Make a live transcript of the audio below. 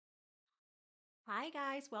Hi,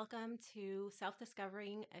 guys. Welcome to Self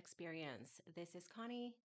Discovering Experience. This is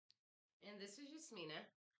Connie, And this is Yasmina.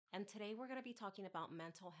 and today we're going to be talking about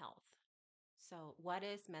mental health. So, what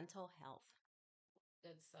is mental health?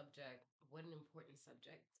 Good subject. What an important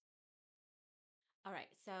subject. All right,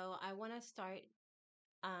 so I want to start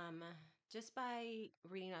um, just by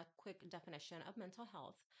reading a quick definition of mental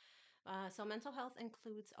health. Mental health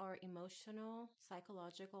includes our emotional,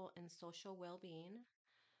 psychological, and social well being.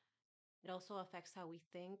 It also affects how we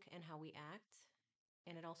think and how we act,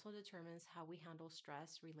 and it also determines how we handle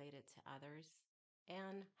stress related to others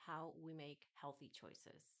and how we make healthy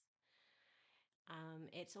choices.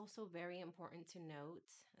 It's also very important to note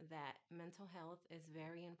that mental health is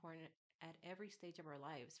very important at every stage of our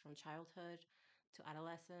lives, from childhood to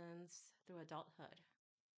adolescence through adulthood.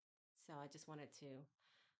 So I just wanted to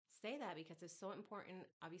say that because it's so important.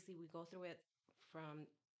 Obviously, we go through it from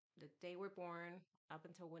the day we're born up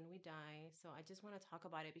until when we die. So I just want to talk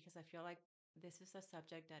about it because I feel like this is a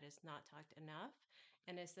subject that is not talked enough.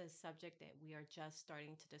 And it's a subject that we are just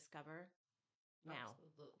starting to discover now.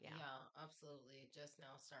 Absolutely. Yeah. Yeah, absolutely. Just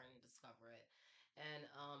now starting to discover it. And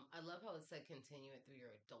I love how it said continue it through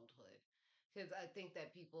your adulthood. Because I think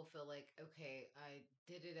that people feel like, okay, I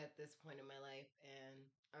did it at this point in my life, and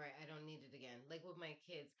all right, I don't need it again. Like with my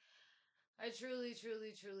kids, I truly,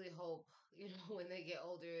 truly, truly hope, when they get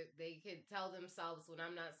older, they can tell themselves when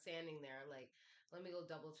I'm not standing there, like, let me go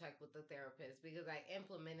double check with the therapist because I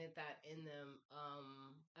implemented that in them.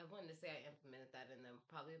 I wanted to say I implemented that in them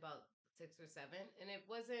probably about 6 or 7. And it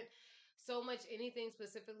wasn't so much anything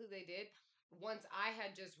specifically they did. Once I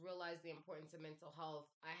had just realized the importance of mental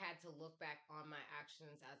health, I had to look back on my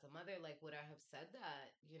actions as a mother. Like, would I have said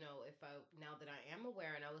that, if I, now that I am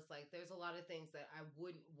aware? And I was like, there's a lot of things that I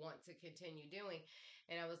wouldn't want to continue doing.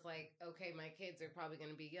 And I was like, okay, my kids are probably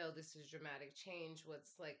going to be, yo, this is dramatic change.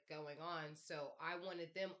 What's like going on? So I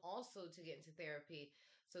wanted them also to get into therapy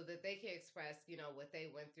so that they can express, what they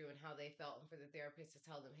went through and how they felt, and for the therapist to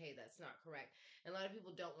tell them, hey, that's not correct. And a lot of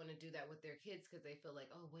people don't want to do that with their kids because they feel like,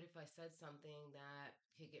 oh, what if I said something that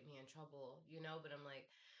could get me in trouble, But I'm like,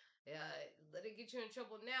 yeah, let it get you in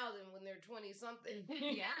trouble now than when they're 20 something.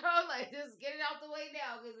 Yeah. Like just get it out the way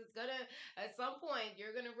now because it's gonna, at some point,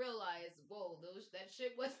 you're gonna realize, whoa, that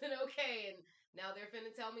shit wasn't okay. And now they're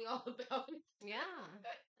finna tell me all about it. Yeah.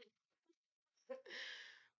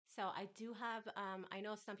 So I do have, I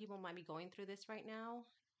know some people might be going through this right now,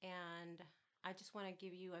 and I just want to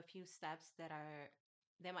give you a few steps that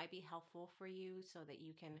might be helpful for you so that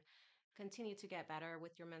you can continue to get better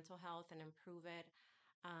with your mental health and improve it.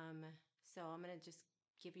 Um, so I'm gonna just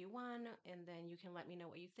give you one, and then you can let me know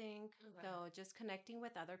what you think. Okay. So just connecting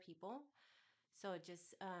with other people. So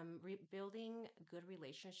just rebuilding good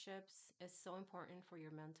relationships is so important for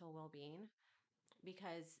your mental well-being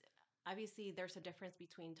because obviously there's a difference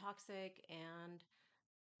between toxic and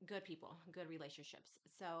good people, good relationships.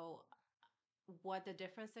 So what the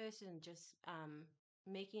difference is, and just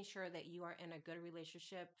making sure that you are in a good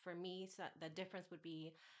relationship. For me, so the difference would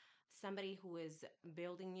be somebody who is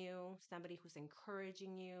building you, somebody who's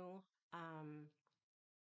encouraging you, um,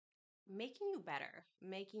 making you better,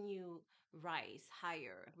 making you rise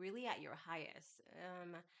higher, really at your highest.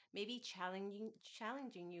 Maybe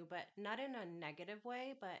challenging you, but not in a negative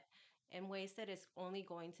way, but in ways that is only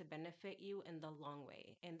going to benefit you in the long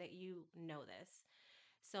way, and that you know this.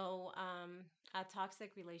 So, a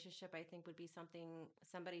toxic relationship, I think, would be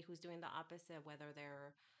somebody who's doing the opposite, whether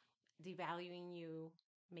they're devaluing you,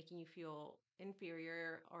 making you feel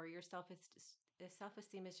inferior, or your self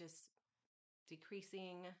esteem is just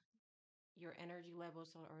decreasing, your energy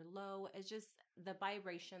levels are low. It's just the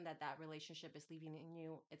vibration that that relationship is leaving in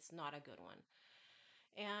you. It's not a good one.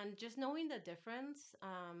 And just knowing the difference,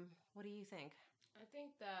 what do you think? I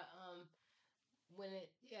think that when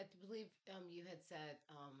it, yeah, I believe you had said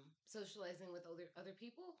socializing with other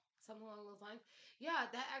people, something along those lines.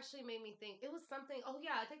 Yeah, that actually made me think. It was something. Oh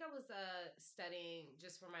yeah, I think I was studying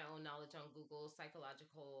just for my own knowledge on Google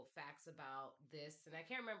psychological facts about this, and I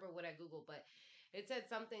can't remember what I googled, but it said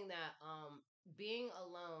something that being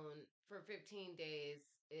alone for 15 days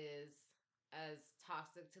is as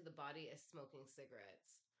toxic to the body as smoking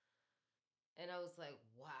cigarettes. And I was like,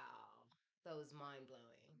 wow, that was mind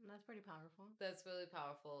blowing. That's pretty powerful. That's really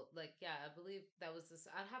powerful. Like, yeah, I believe that was this.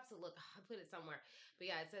 I'd have to look. I put it somewhere,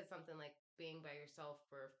 but yeah, it said something like being by yourself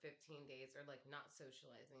for 15 days or like not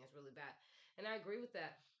socializing is really bad. And I agree with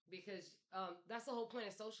that because that's the whole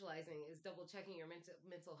point of socializing is double checking your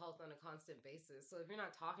mental health on a constant basis. So if you're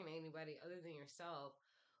not talking to anybody other than yourself,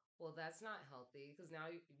 well, that's not healthy because now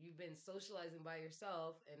you've been socializing by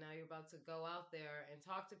yourself, and now you're about to go out there and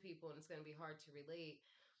talk to people, and it's going to be hard to relate.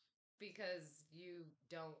 because you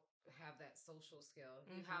don't have that social skill.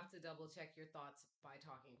 You Mm-hmm. have to double check your thoughts by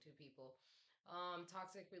talking to people.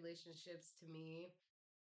 Toxic relationships to me,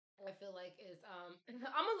 I feel like is I'm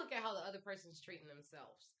gonna look at how the other person's treating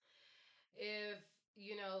themselves. If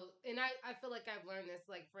and I feel like I've learned this,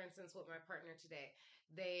 like for instance with my partner today,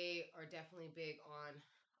 they are definitely big on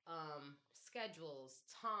schedules,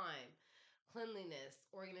 time, cleanliness,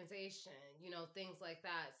 organization, things like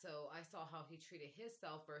that. So I saw how he treated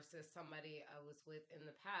himself versus somebody I was with in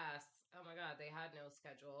the past. Oh my god, they had no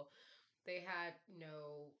schedule, they had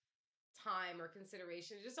no time or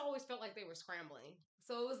consideration. It just always felt like they were scrambling.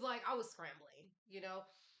 So it was like I was scrambling.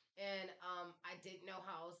 And I didn't know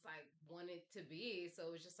how else I wanted to be.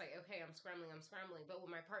 So it was just like, okay, I'm scrambling, I'm scrambling. But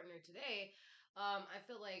with my partner today, I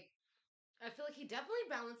feel like he definitely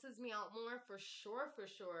balances me out more, for sure, for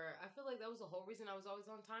sure. I feel like that was the whole reason I was always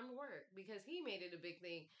on time to work, because he made it a big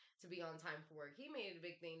thing to be on time for work. He made it a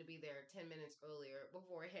big thing to be there 10 minutes earlier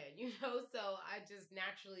beforehand. So I just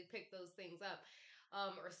naturally pick those things up.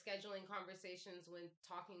 Or scheduling conversations when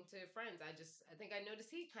talking to friends. I think I noticed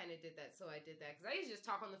he kind of did that. So I did that because I used to just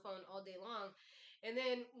talk on the phone all day long. And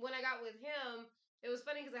then when I got with him, it was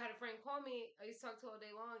funny because I had a friend call me. I used to talk to all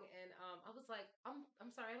day long, and I was like, I'm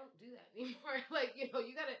sorry, I don't do that anymore. Like, you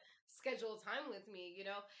gotta schedule time with me.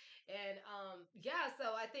 And yeah,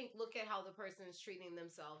 so I think look at how the person is treating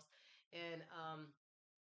themselves, and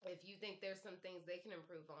if you think there's some things they can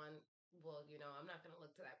improve on, well, I'm not gonna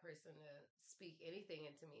look to that person to speak anything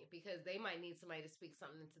into me, because they might need somebody to speak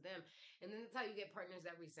something into them. And then that's how you get partners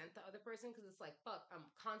that resent the other person, because it's like, fuck, I'm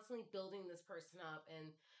constantly building this person up,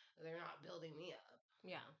 and they're not building me up.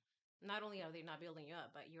 Yeah. Not only are they not building you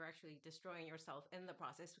up, but you're actually destroying yourself in the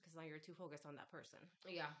process because now you're too focused on that person.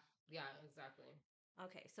 Yeah, yeah, exactly.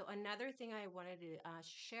 Okay, so another thing I wanted to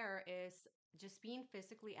share is just being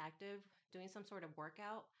physically active, doing some sort of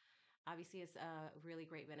workout. Obviously, it's a really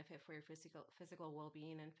great benefit for your physical well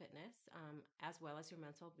being and fitness, as well as your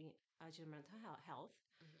mental health.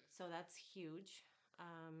 Mhm. So that's huge.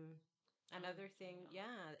 Um, Um, Another thing,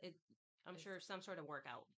 yeah, I'm it's sure some sort of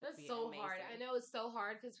workout would That's be so hard. I amazing. know it's so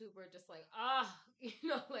hard because people are just like,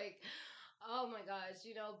 like, oh my gosh,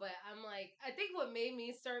 but I'm like, I think what made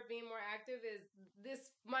me start being more active is this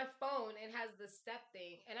my phone. It has the step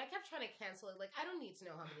thing, and I kept trying to cancel it. Like, I don't need to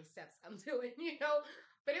know how many steps I'm doing.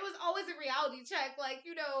 But it was always a reality check. Like,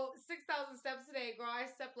 6,000 steps today, girl. I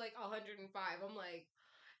stepped like 105. I'm like,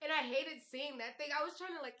 and I hated seeing that thing. I was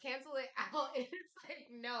trying to like cancel it out. And it's like,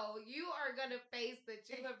 no, you are going to face that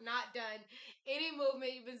you have not done any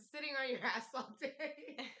movement. You've been sitting on your ass all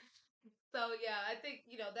day. So yeah, I think,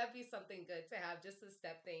 that'd be something good to have, just a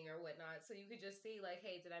step thing or whatnot. So you could just see like,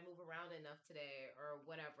 hey, did I move around enough today or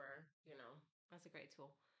whatever. That's a great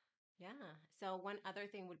tool. Yeah. So one other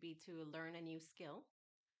thing would be to learn a new skill.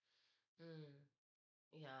 Mm,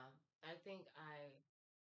 yeah. I think I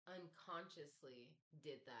unconsciously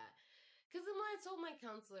did that. Because then when I told my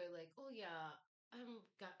counselor, like, oh yeah, I'm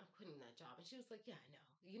quitting that job. And she was like, yeah, I know.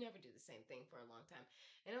 You never do the same thing for a long time.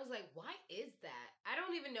 And I was like, why is that? I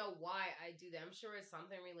don't even know why I do that. I'm sure it's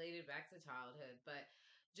something related back to childhood, but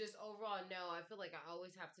just overall, no, I feel like I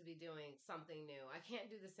always have to be doing something new. I can't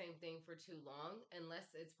do the same thing for too long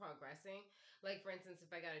unless it's progressing. Like, for instance,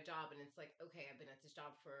 if I got a job and it's like, okay, I've been at this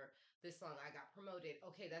job for this long, I got promoted.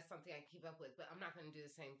 Okay, that's something I keep up with, but I'm not going to do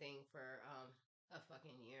the same thing for a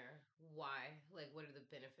fucking year. Why? Like, what are the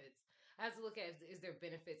benefits? I have to look at, is there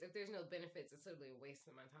benefits? If there's no benefits, it's totally a waste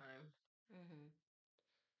of my time. Mm-hmm.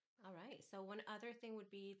 All right. So one other thing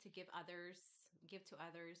would be to give to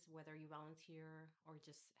others, whether you volunteer or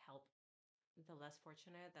just help the less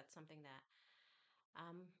fortunate. That's something that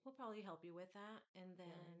will probably help you with that. And Yeah.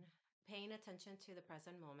 then paying attention to the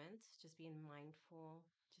present moment, just being mindful,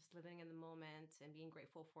 just living in the moment and being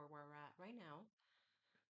grateful for where we're at right now.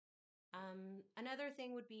 Another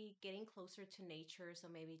thing would be getting closer to nature. So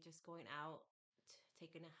maybe just going out,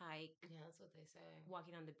 taking a hike, Yeah, that's what they say.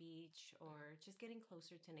 walking on the beach, or just getting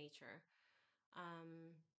closer to nature.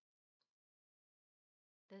 Um,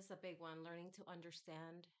 this is a big one, learning to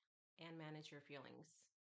understand and manage your feelings.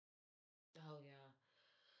 Oh, yeah.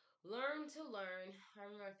 Learn to learn. I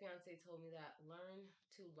remember my fiance told me that. Learn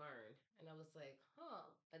to learn. And I was like, huh.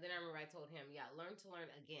 And then I remember I told him, yeah, learn to learn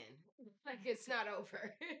again. Like it's not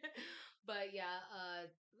over. But yeah,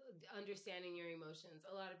 understanding your emotions.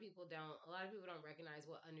 A lot of people don't recognize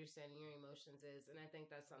what understanding your emotions is. And I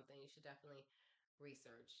think that's something you should definitely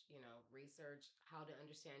research. Research how to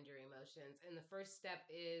understand your emotions. And the first step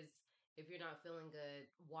is If you're not feeling good,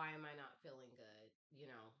 why am I not feeling good? You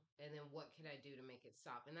know, and then what can I do to make it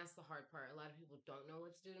stop? And that's the hard part. A lot of people don't know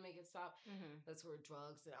what to do to make it stop. Mm-hmm. That's where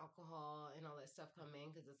drugs and alcohol and all that stuff come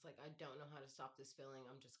in, because it's like, I don't know how to stop this feeling.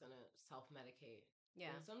 I'm just going to self medicate.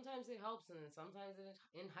 Yeah. And sometimes it helps, and then sometimes it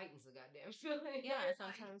heightens the goddamn feeling. Yeah,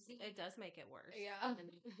 sometimes it does make it worse. Yeah. And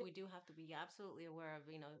we do have to be absolutely aware of,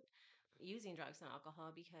 using drugs and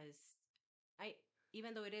alcohol because I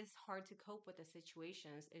even though it is hard to cope with the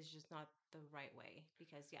situations, it's just not the right way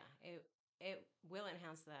because yeah, it will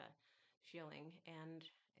enhance the feeling and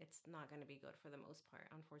it's not going to be good for the most part,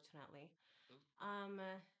 unfortunately. Um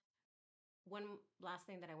one last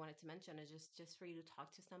thing that I wanted to mention is just for you to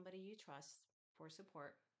talk to somebody you trust for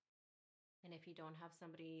support. And if you don't have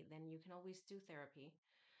somebody, then you can always do therapy.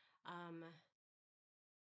 Um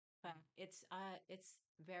but it's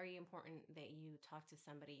very important that you talk to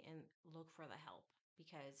somebody and look for the help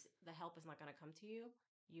because the help is not going to come to you.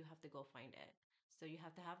 You have to go find it. So you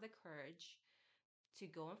have to have the courage to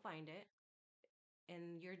go and find it.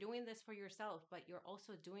 And you're doing this for yourself, but you're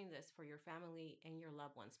also doing this for your family and your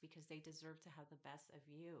loved ones because they deserve to have the best of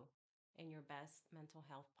you and your best mental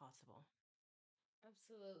health possible.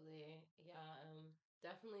 Absolutely. Yeah,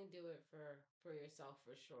 definitely do it for yourself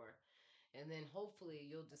for sure. And then hopefully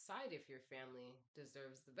you'll decide if your family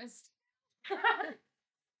deserves the best.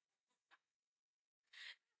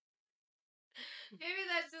 Maybe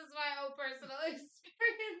that's just my own personal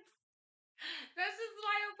experience. That's just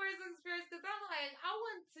my own personal experience, because I'm like, I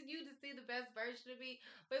want you to see the best version of me,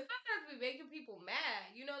 but sometimes we making people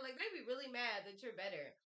mad. You know, like they be really mad that you're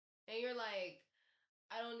better, and you're like,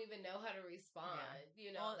 I don't even know how to Yeah. respond.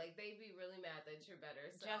 You know, Well, like they be really mad that you're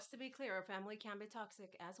better. So, just to be clear, a family can be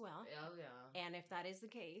toxic as well. oh yeah. And if that is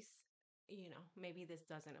the case, maybe this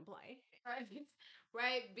doesn't apply. Right.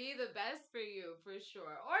 Right. Be the best for you for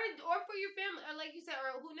sure. Or for your family. Or like you said,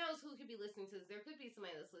 or who knows who could be listening to this. There could be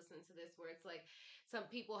somebody that's listening to this where it's like some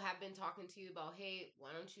people have been talking to you about, hey,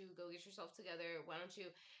 why don't you go get yourself together? Why don't you?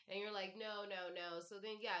 And you're like, no, no, no. So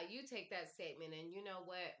then yeah, you take that statement and you know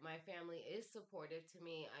what? My family is supportive to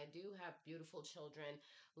me. I do have beautiful children.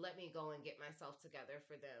 Let me go and get myself together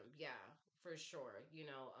for them. Yeah, for sure. If you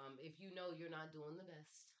know you're not doing the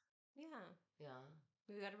best. Yeah. Yeah.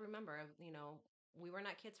 We got to remember, we were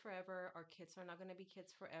not kids forever. Our kids are not going to be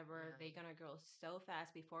kids forever. Yeah. They're going to grow so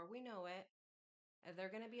fast before we know it.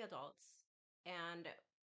 They're going to be adults. And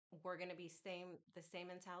we're going to be the same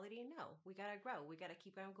mentality. No, we got to grow. We got to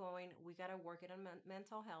keep on going. We got to work it on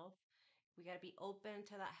mental health. We got to be open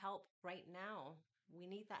to that help right now. We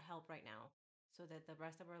need that help right now so that the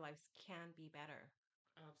rest of our lives can be better.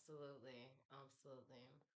 Absolutely. Absolutely.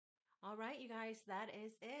 All right, you guys, that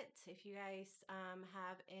is it. If you guys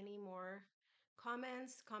have any more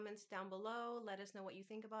comments down below. Let us know what you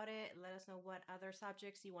think about it. Let us know what other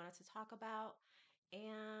subjects you want us to talk about.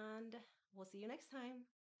 And we'll see you next time.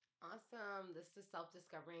 Awesome. This is Self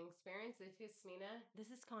Discovering Experience with Yasmina. This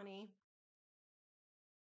is Connie.